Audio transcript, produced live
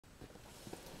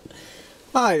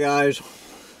Hi guys,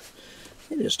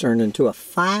 it has turned into a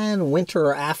fine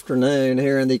winter afternoon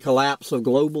here in the collapse of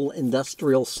global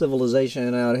industrial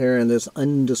civilization out here in this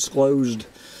undisclosed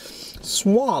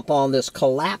swamp on this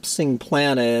collapsing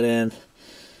planet, and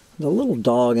the little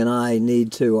dog and I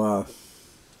need to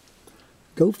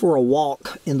go for a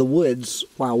walk in the woods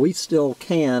while we still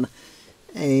can.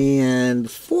 And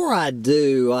before I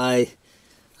do,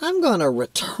 I'm going to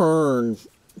return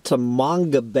to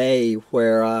Manga Bay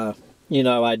where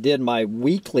I did my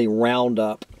weekly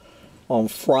roundup on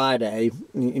Friday,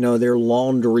 their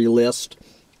laundry list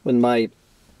with my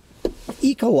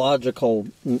ecological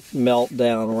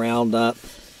meltdown roundup.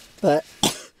 But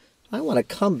I want to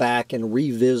come back and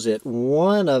revisit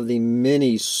one of the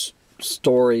many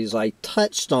stories I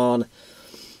touched on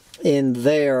in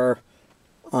there,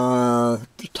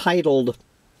 titled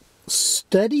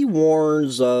Study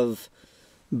Warns of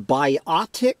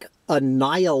Biotic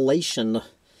Annihilation.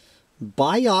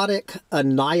 Biotic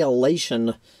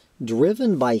annihilation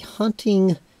driven by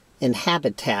hunting and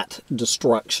habitat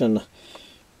destruction,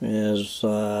 as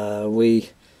we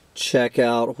check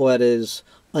out what is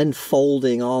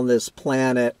unfolding on this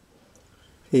planet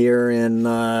here in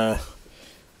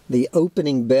the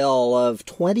opening bell of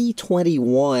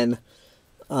 2021.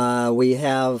 We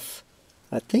have,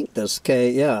 I think this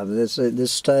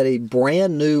study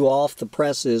brand new off the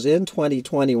presses in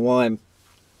 2021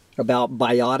 about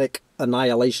biotic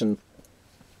annihilation.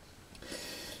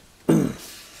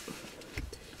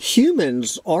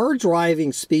 Humans are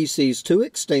driving species to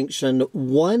extinction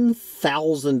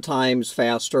 1,000 times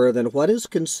faster than what is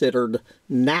considered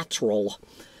natural.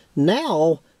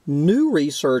 Now, new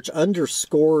research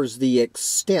underscores the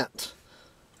extent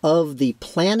of the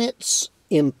planet's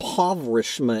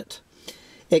impoverishment.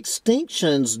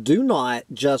 Extinctions do not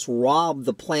just rob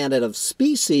the planet of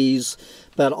species,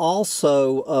 but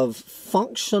also of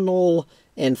functional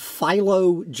and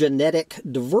phylogenetic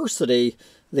diversity,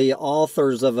 the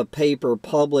authors of a paper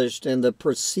published in the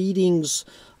Proceedings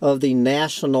of the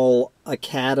National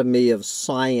Academy of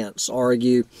Science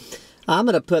argue. I'm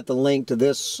going to put the link to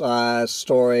this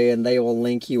story, and they will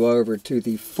link you over to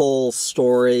the full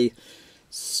story.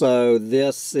 So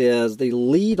this is the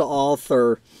lead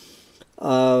author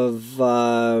of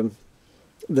the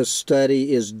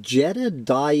study is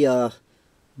Jedediah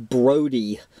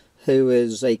Brody, who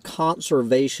is a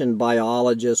conservation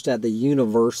biologist at the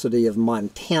University of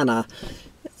Montana.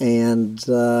 And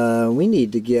we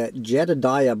need to get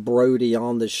Jedediah Brody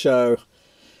on the show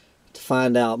to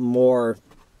find out more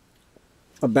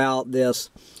about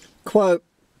this. Quote,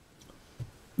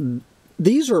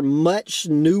 these are much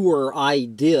newer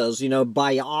ideas,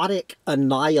 biotic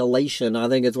annihilation, I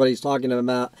think is what he's talking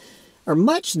about, are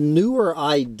much newer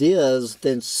ideas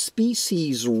than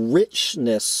species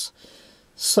richness.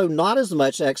 So not as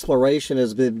much exploration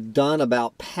has been done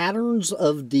about patterns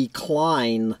of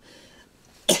decline,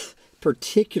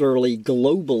 particularly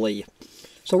globally.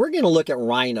 So we're going to look at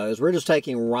rhinos. We're just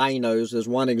taking rhinos as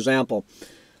one example.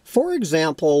 For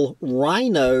example,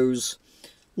 rhinos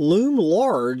loom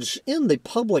large in the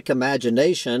public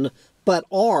imagination, but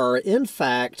are, in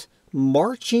fact,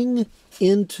 marching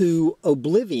into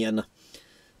oblivion.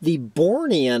 The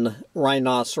Bornean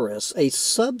rhinoceros, a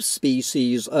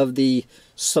subspecies of the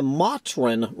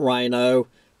Sumatran rhino,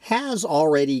 has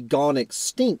already gone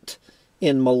extinct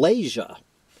in Malaysia.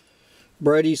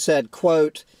 Brody said,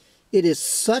 quote, it is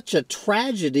such a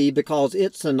tragedy because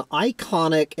it's an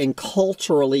iconic and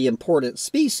culturally important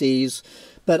species,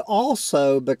 but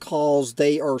also because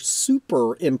they are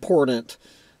super important,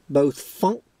 both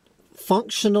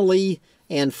functionally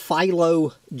and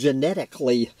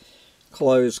phylogenetically,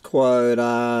 close quote.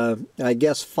 I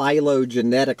guess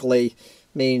phylogenetically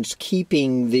means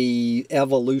keeping the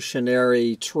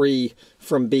evolutionary tree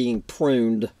from being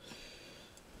pruned.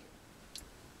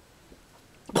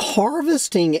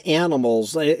 Harvesting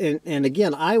animals, and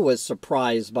again, I was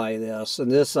surprised by this,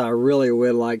 and this I really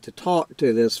would like to talk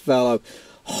to this fellow.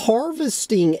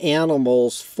 Harvesting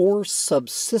animals for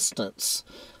subsistence,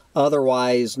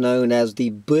 otherwise known as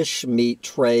the bushmeat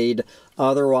trade,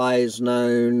 otherwise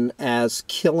known as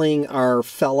killing our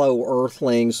fellow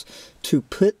earthlings to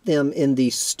put them in the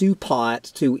stew pot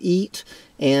to eat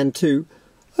and to,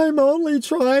 I'm only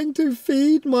trying to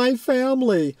feed my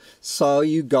family. So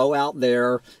you go out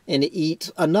there and eat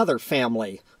another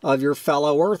family of your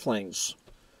fellow earthlings.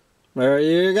 There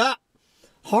you go.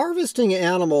 Harvesting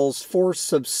animals for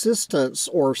subsistence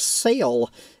or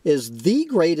sale is the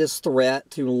greatest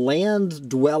threat to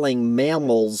land-dwelling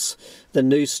mammals, the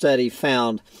new study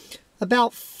found.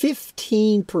 About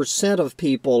 15% of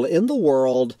people in the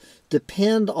world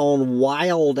depend on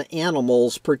wild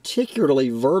animals, particularly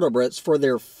vertebrates, for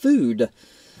their food.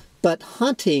 But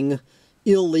hunting,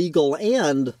 illegal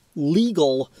and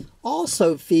legal,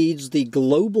 also feeds the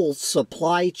global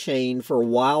supply chain for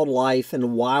wildlife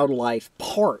and wildlife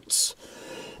parts.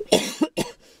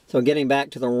 So getting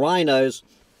back to the rhinos,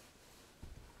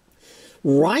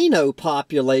 rhino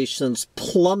populations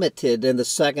plummeted in the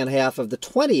second half of the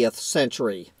 20th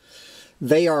century.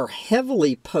 They are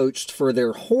heavily poached for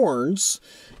their horns,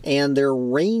 and their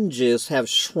ranges have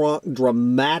shrunk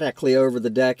dramatically over the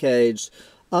decades.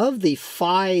 Of the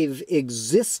 5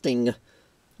 existing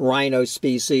rhino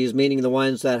species, meaning the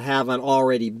ones that haven't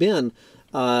already been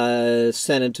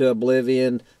sent into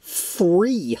oblivion,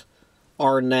 3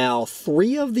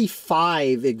 of the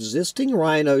 5 existing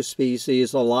rhino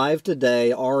species alive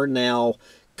today are now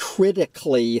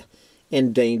critically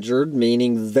endangered,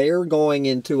 meaning they're going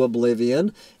into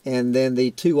oblivion. And then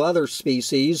the 2 other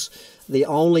species, the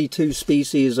only 2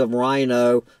 species of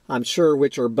rhino, I'm sure,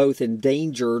 which are both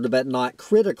endangered but not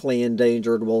critically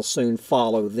endangered, will soon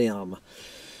follow them.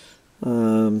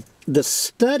 The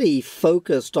study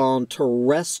focused on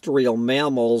terrestrial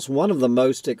mammals, one of the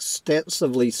most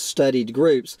extensively studied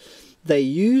groups. They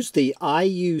used the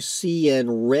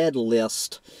IUCN Red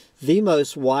List, the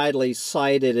most widely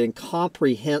cited and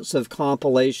comprehensive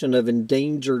compilation of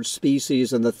endangered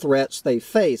species and the threats they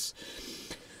face.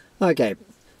 Okay,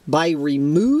 by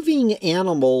removing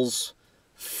animals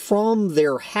from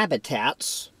their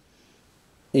habitats,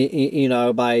 you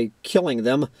know, by killing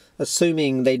them,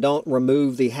 assuming they don't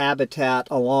remove the habitat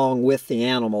along with the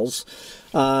animals,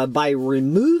 by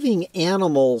removing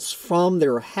animals from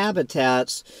their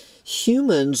habitats,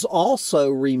 humans also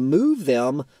remove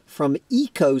them from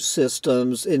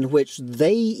ecosystems in which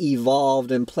they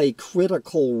evolved and play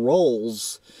critical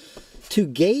roles. To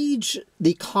gauge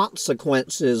the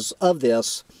consequences of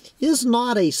this is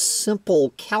not a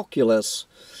simple calculus.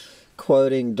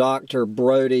 Quoting Dr.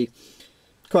 Brody,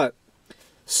 quote,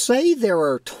 "Say there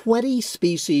are 20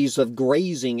 species of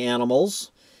grazing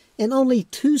animals and only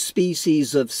 2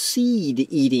 species of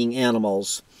seed-eating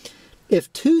animals.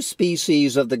 If 2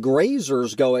 species of the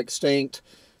grazers go extinct,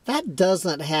 that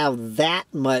doesn't have that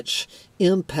much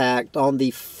impact on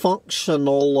the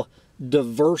functional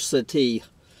diversity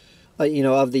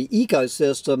of the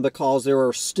ecosystem, because there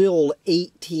are still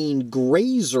 18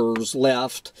 grazers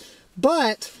left.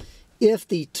 But if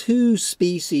the 2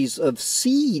 species of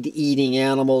seed-eating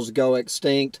animals go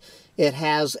extinct, it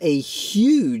has a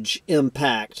huge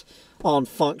impact on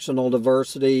functional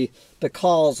diversity,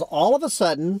 because all of a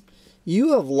sudden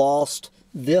you have lost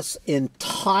this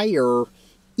entire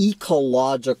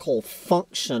ecological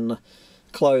function,"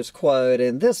 close quote.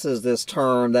 And this is this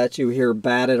term that you hear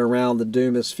batted around the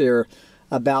doomosphere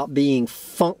about being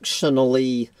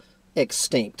functionally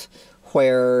extinct,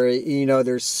 where, you know,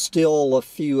 there's still a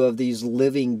few of these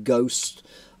living ghosts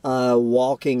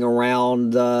walking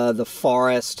around the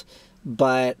forest,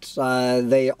 but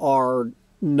they are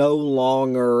no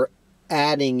longer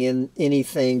adding in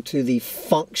anything to the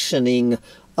functioning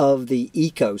of the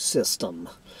ecosystem.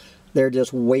 They're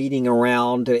just waiting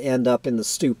around to end up in the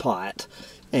stew pot,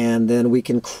 and then we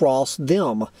can cross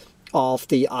them off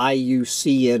the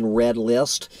IUCN Red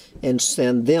List and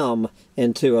send them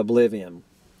into oblivion.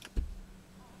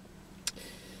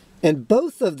 And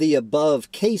both of the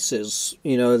above cases,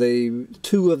 you know, the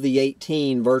 2 of the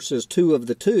 18 versus 2 of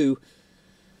the 2,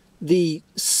 the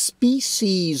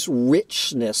species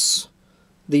richness,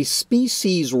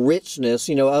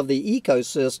 of the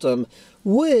ecosystem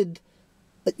would,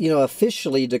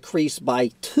 officially decrease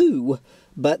by 2,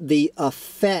 but the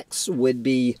effects would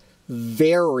be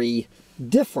very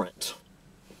different.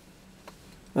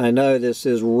 I know this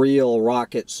is real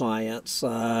rocket science.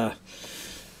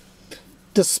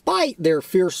 Despite their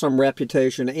fearsome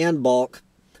reputation and bulk,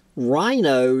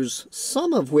 rhinos,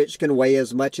 some of which can weigh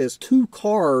as much as 2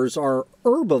 cars, are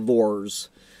herbivores.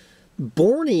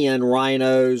 Bornean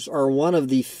rhinos are one of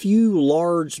the few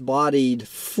large-bodied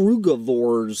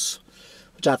frugivores,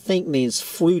 which I think means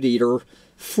fruit eater.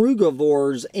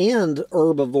 Frugivores and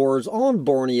herbivores on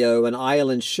Borneo, an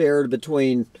island shared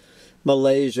between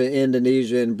Malaysia,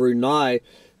 Indonesia, and Brunei.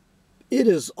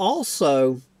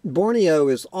 Borneo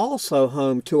is also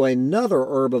home to another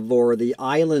herbivore, the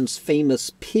island's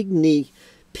famous pygmy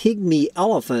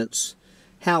elephants.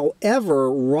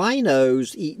 However,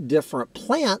 rhinos eat different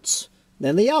plants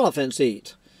than the elephants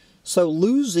eat, so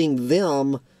losing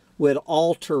them would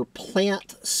alter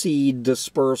plant seed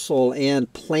dispersal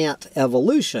and plant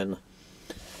evolution.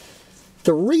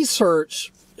 The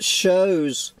research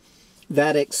shows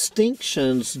that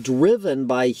extinctions driven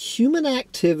by human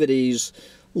activities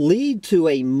lead to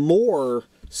a more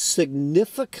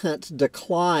significant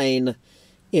decline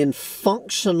in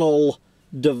functional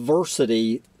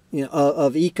diversity,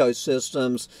 of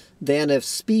ecosystems than if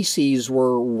species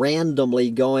were randomly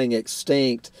going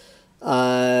extinct.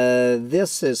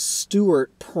 This is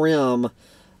Stuart Prim,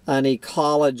 an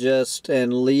ecologist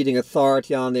and leading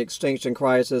authority on the extinction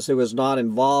crisis, who was not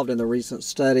involved in the recent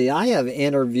study. I have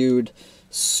interviewed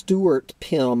Stuart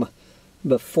Prim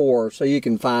before, so you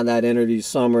can find that interview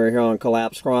somewhere here on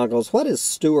Collapse Chronicles. What does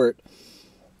Stuart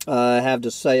have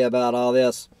to say about all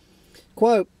this?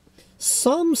 Quote,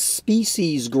 "Some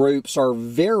species groups are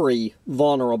very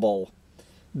vulnerable.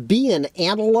 Be an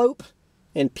antelope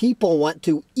and people want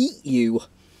to eat you.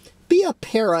 Be a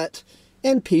parrot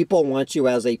and people want you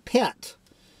as a pet.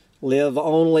 Live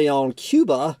only on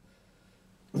Cuba,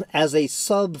 as a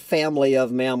subfamily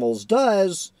of mammals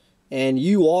does, and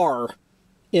you are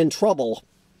in trouble."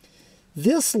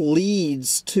 This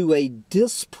leads to a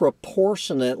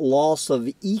disproportionate loss of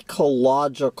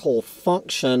ecological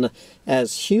function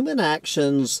as human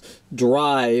actions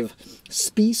drive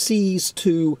species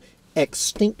to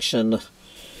extinction.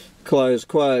 Close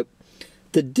quote.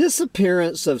 The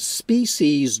disappearance of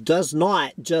species does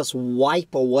not just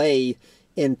wipe away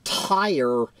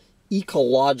entire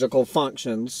ecological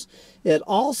functions. It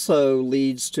also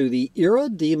leads to the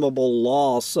irredeemable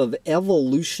loss of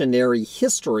evolutionary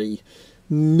history.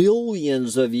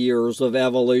 Millions of years of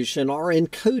evolution are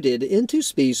encoded into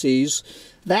species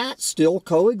that still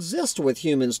coexist with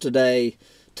humans today.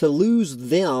 To lose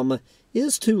them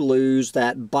is to lose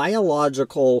that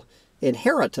biological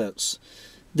inheritance.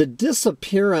 The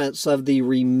disappearance of the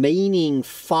remaining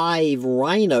 5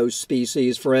 rhino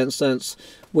species, for instance,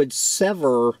 would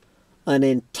sever an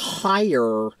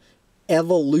entire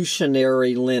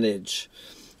evolutionary lineage.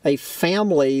 A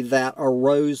family that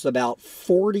arose about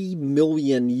 40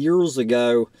 million years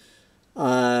ago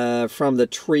from the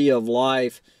tree of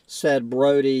life, said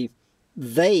Brody,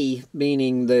 they,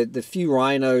 meaning the few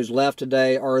rhinos left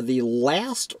today, are the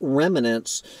last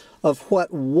remnants of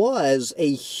what was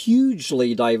a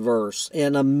hugely diverse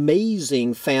and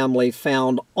amazing family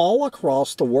found all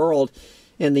across the world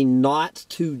in the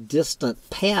not-too-distant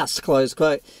past, close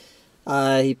quote.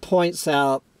 He points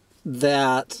out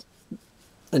that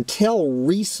until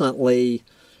recently,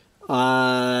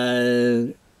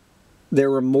 there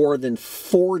were more than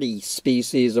 40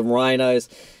 species of rhinos,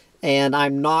 and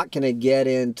I'm not going to get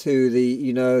into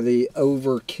the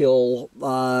overkill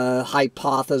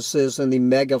hypothesis and the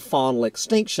megafaunal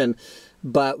extinction,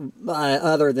 but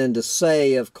other than to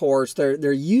say, of course,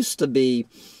 there used to be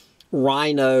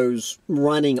rhinos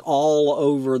running all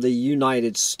over the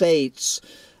United States.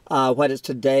 What is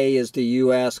today is the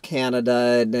U.S.,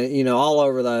 Canada, and all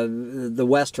over the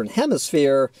Western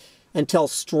Hemisphere, until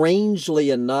strangely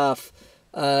enough,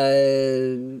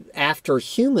 after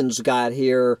humans got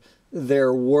here,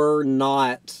 there were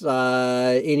not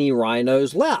any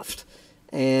rhinos left.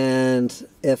 And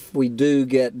if we do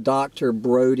get Dr.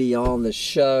 Brody on the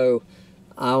show,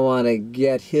 I want to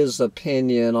get his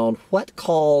opinion on what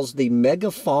caused the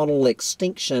megafaunal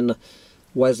extinction.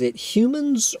 Was it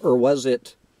humans or was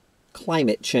it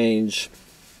climate change?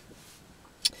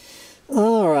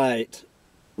 All right.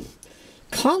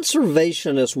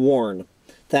 Conservationists warn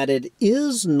that it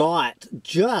is not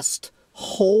just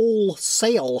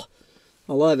wholesale,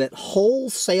 I love it,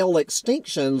 wholesale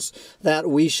extinctions that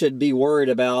we should be worried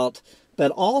about,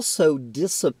 but also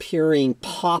disappearing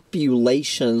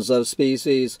populations of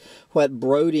species, what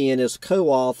Brody and his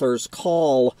co-authors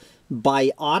call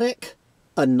biotic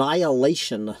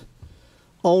annihilation.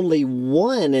 Only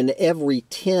 1 in every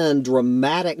 10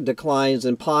 dramatic declines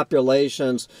in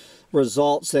populations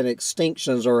results in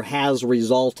extinctions or has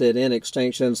resulted in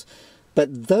extinctions.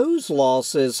 But those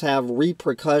losses have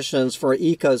repercussions for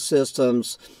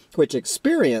ecosystems which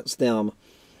experience them.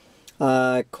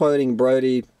 Quoting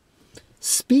Brody,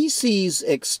 "Species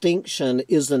extinction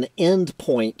is an end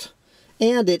point,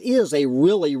 and it is a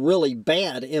really, really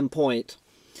bad end point.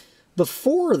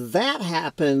 Before that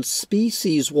happens,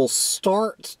 species will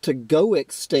start to go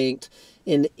extinct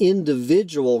in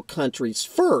individual countries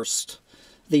first.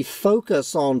 The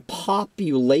focus on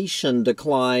population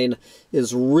decline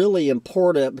is really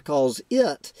important because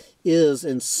it is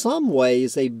in some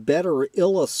ways a better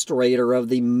illustrator of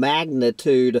the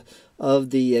magnitude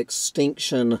of the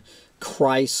extinction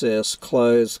crisis,"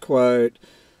 close quote.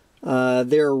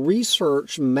 Their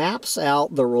research maps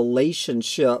out the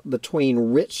relationship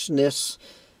between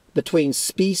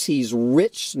species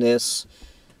richness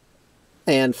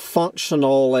and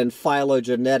functional and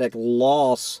phylogenetic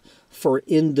loss for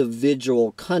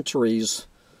individual countries.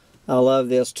 I love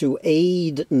this. To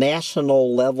aid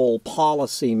national level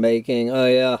policy making. Oh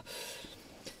yeah.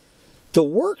 The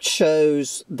work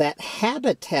shows that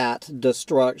habitat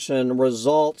destruction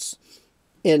results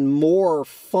in more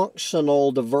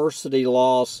functional diversity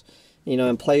loss,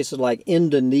 in places like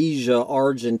Indonesia,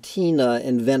 Argentina,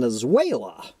 and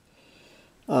Venezuela.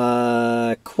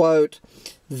 Quote,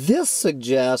 this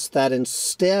suggests that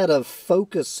instead of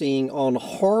focusing on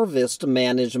harvest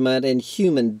management and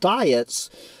human diets,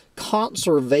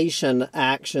 conservation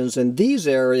actions in these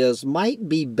areas might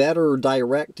be better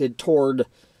directed toward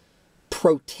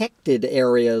protected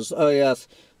areas. Oh yes,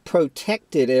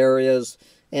 protected areas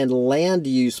and land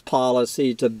use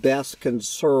policy to best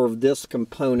conserve this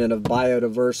component of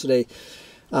biodiversity.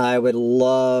 I would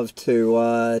love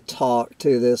to talk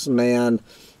to this man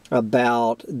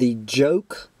about the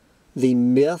joke, the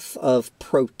myth of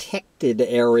protected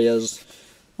areas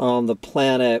on the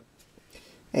planet.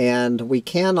 And we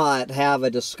cannot have a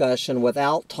discussion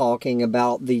without talking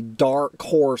about the dark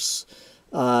horse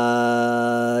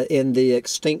in the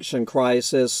extinction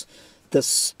crisis. The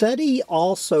study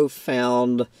also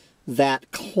found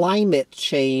that climate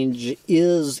change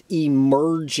is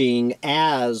emerging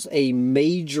as a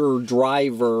major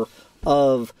driver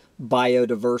of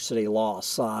biodiversity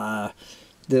loss.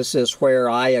 This is where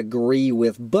I agree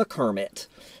with Book Hermit,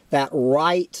 that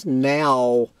right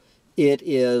now it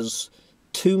is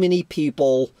too many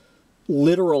people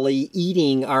literally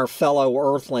eating our fellow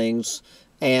earthlings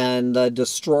and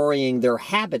destroying their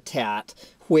habitat,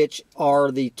 which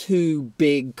are the two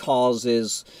big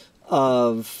causes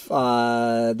of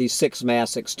the sixth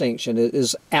mass extinction. It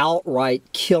is outright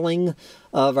killing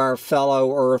of our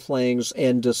fellow earthlings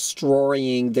and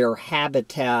destroying their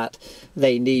habitat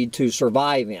they need to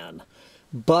survive in.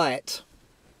 But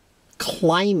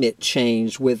climate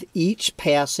change, with each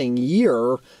passing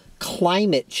year,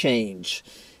 climate change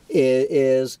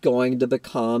is going to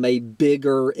become a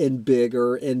bigger and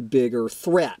bigger and bigger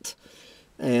threat.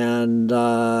 And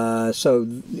so,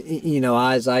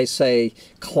 as I say,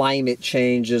 climate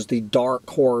change is the dark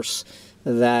horse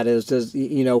that is,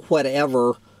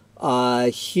 whatever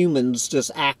humans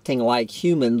just acting like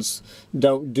humans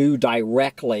don't do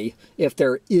directly. If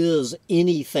there is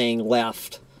anything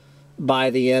left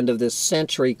by the end of this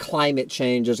century, climate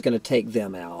change is going to take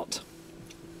them out.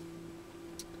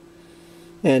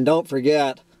 And don't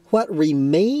forget, what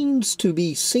remains to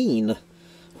be seen,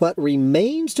 what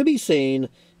remains to be seen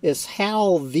is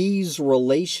how these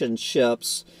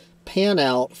relationships pan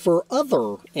out for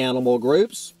other animal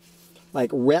groups, like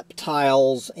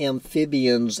reptiles,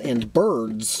 amphibians, and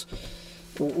birds.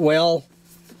 Well,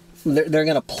 they're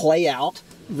going to play out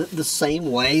the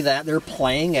same way that they're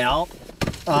playing out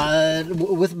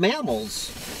with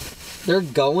mammals. They're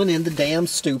going in the damn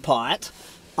stew pot.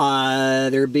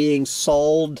 They're being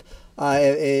sold,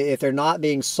 if they're not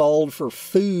being sold for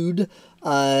food,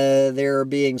 they're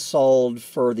being sold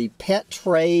for the pet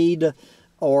trade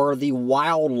or the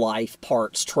wildlife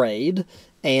parts trade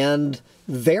and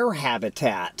their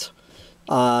habitat.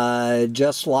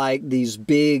 Just like these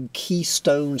big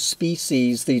keystone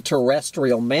species, the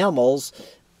terrestrial mammals,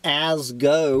 as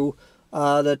go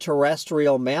the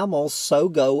terrestrial mammals, so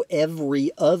go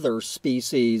every other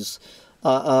species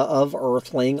of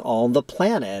earthling on the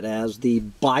planet, as the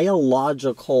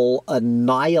biological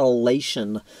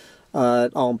annihilation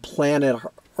on planet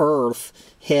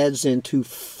Earth heads into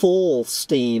full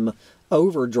steam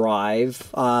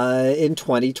overdrive in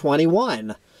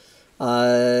 2021.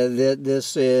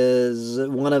 This is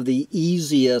one of the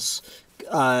easiest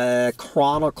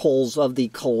chronicles of the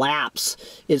collapse.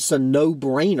 It's a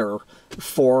no-brainer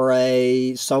for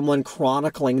someone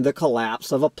chronicling the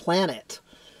collapse of a planet.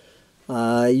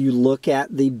 You look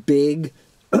at the big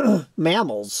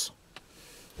mammals,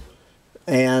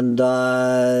 and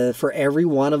for every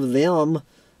one of them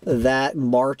that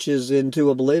marches into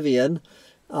oblivion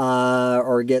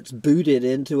or gets booted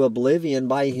into oblivion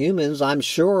by humans, I'm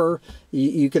sure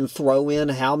you can throw in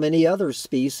how many other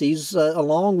species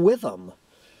along with them.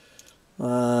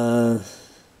 And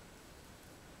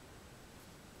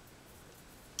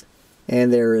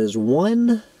there is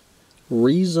one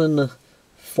reason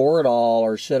for it all,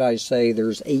 or should I say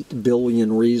there's 8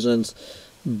 billion reasons,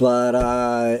 but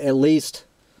at least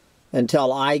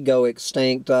until I go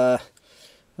extinct, I'm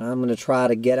going to try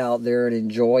to get out there and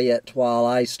enjoy it while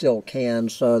I still can.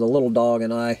 So the little dog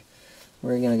and I,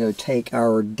 we're going to go take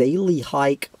our daily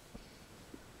hike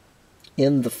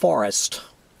in the forest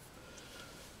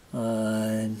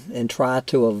and try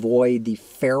to avoid the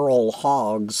feral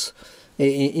hogs.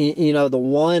 The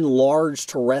one large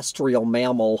terrestrial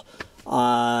mammal,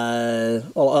 well,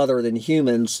 other than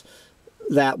humans,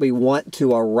 that we want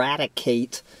to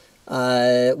eradicate.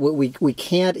 We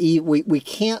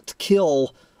can't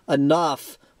kill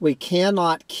enough. We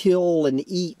cannot kill and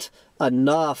eat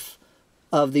enough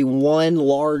of the one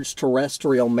large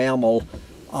terrestrial mammal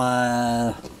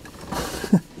that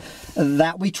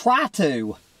we try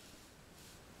to.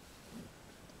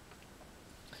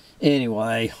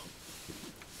 Anyway,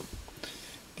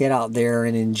 get out there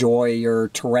and enjoy your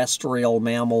terrestrial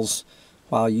mammals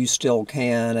while you still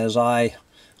can, as I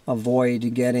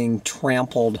avoid getting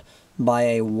trampled by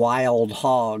a wild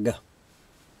hog.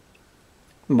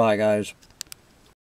 Bye, guys.